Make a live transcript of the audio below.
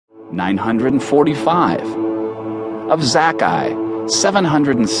945. Of Zakkai,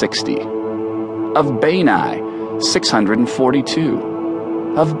 760. Of Bani,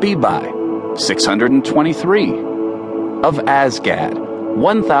 642. Of Bebai, 623. Of Azgad,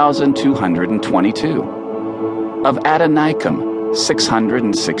 1,222. Of Adonikam,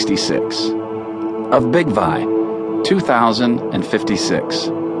 666. Of Bigvai, 2,056.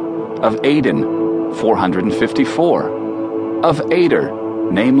 Of Aden, 454. Of Ader,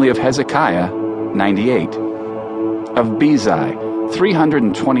 namely of Hezekiah, 98. Of Bezai,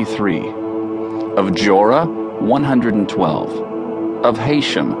 323. Of Jorah, 112. Of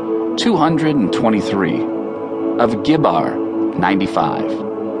Hashem, 223. Of Gibbar, 95.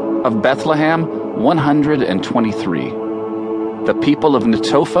 Of Bethlehem, 123. The people of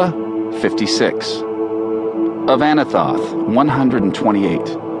Netophah, 56. Of Anathoth,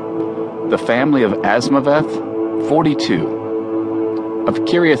 128. The family of Asmaveth, 42. Of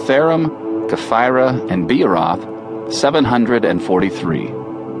Kiriathaim, Kephirah, and Beeroth, 743.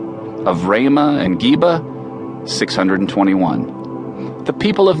 Of Ramah and Geba, 621. The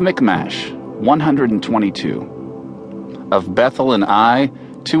people of Michmash, 122. Of Bethel and Ai,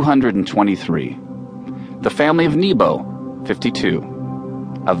 223. The family of Nebo, 52.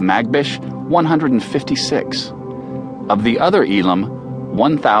 Of Magbish, 156. Of the other Elam,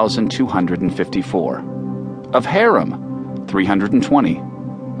 1,254. Of Haram, 320.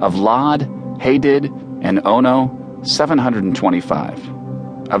 Of Lod, Hadid, and Ono, 725.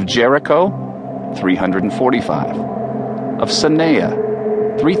 Of Jericho, 345. Of Sanea,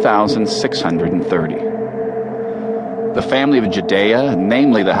 3,630. The family of Judea,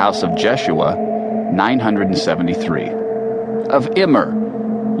 namely the house of Jeshua, 973. Of Immer,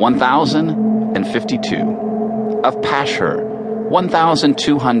 1,052. Of Pashur,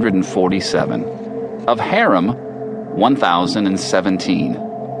 1,247. Of Haram, 1,017.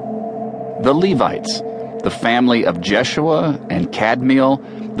 The Levites, the family of Jeshua and Kadmiel,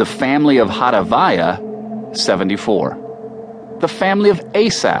 the family of Hodaviah, 74. The family of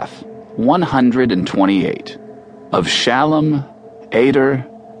Asaph, 128. Of Shalom, Ader,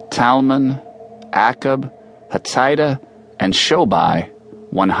 Talmon, Akab, Hatita, and Shobai,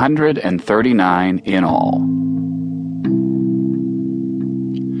 139 in all.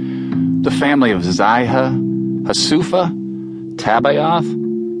 The family of Ziha, Hasupha, Tabaoth,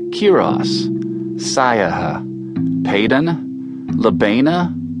 Kiros, Siaha, Padan,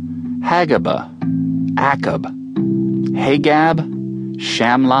 Labana, Hagaba, Akab, Hagab,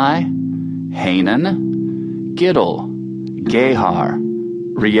 Shamlai, Hanan, Giddel, Gehar,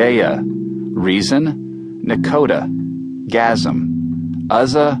 Reaiah, Rezin, Nekoda, Gazam,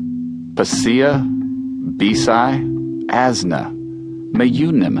 Uzzah, Paseah, Besai, Asna,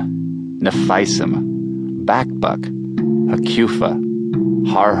 Meunim, Nephisim, Bakbuk, Hakupha,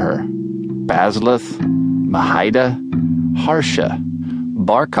 Harher, Bazluth, Mahida, Harsha,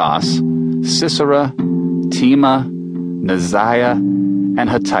 Barkos, Sisera, Tema, Neziah, and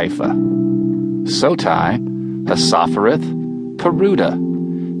Hatipha, Sotai, Hasapharith, Peruda,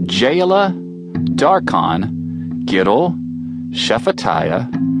 Jaela, Darkon, Giddel, Shephatiah,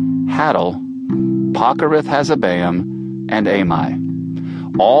 Haddel, Pochereth Hazabaim, and Amai.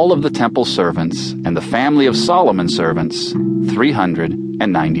 All of the temple servants and the family of Solomon's servants,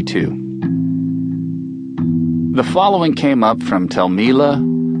 392. The following came up from Tel Melah,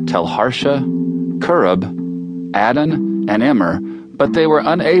 Tel Harsha, Kerub, Adon, and Immer, but they were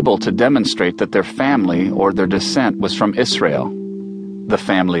unable to demonstrate that their family or their descent was from Israel. The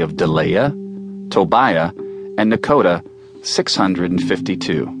family of Delaiah, Tobiah, and Nekoda,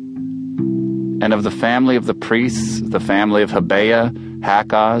 652. And of the family of the priests, the family of Habeah,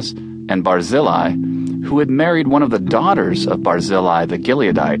 Hakaz, and Barzillai, who had married one of the daughters of Barzillai the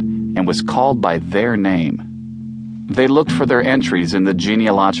Gileadite, and was called by their name. They looked for their entries in the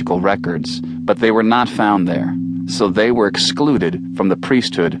genealogical records, but they were not found there, so they were excluded from the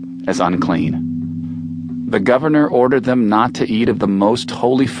priesthood as unclean. The governor ordered them not to eat of the most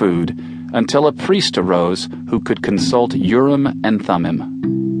holy food until a priest arose who could consult Urim and Thummim.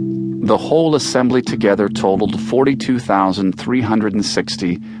 The whole assembly together totaled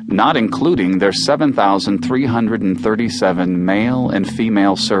 42,360, not including their 7,337 male and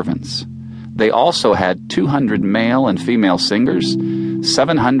female servants. They also had 200 male and female singers,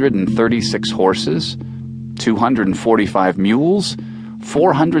 736 horses, 245 mules,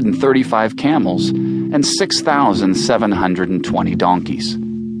 435 camels, and 6,720 donkeys.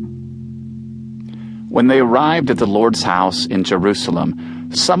 When they arrived at the Lord's house in Jerusalem,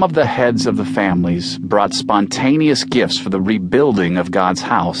 some of the heads of the families brought spontaneous gifts for the rebuilding of God's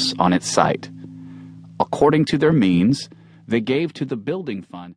house on its site. According to their means, they gave to the building fund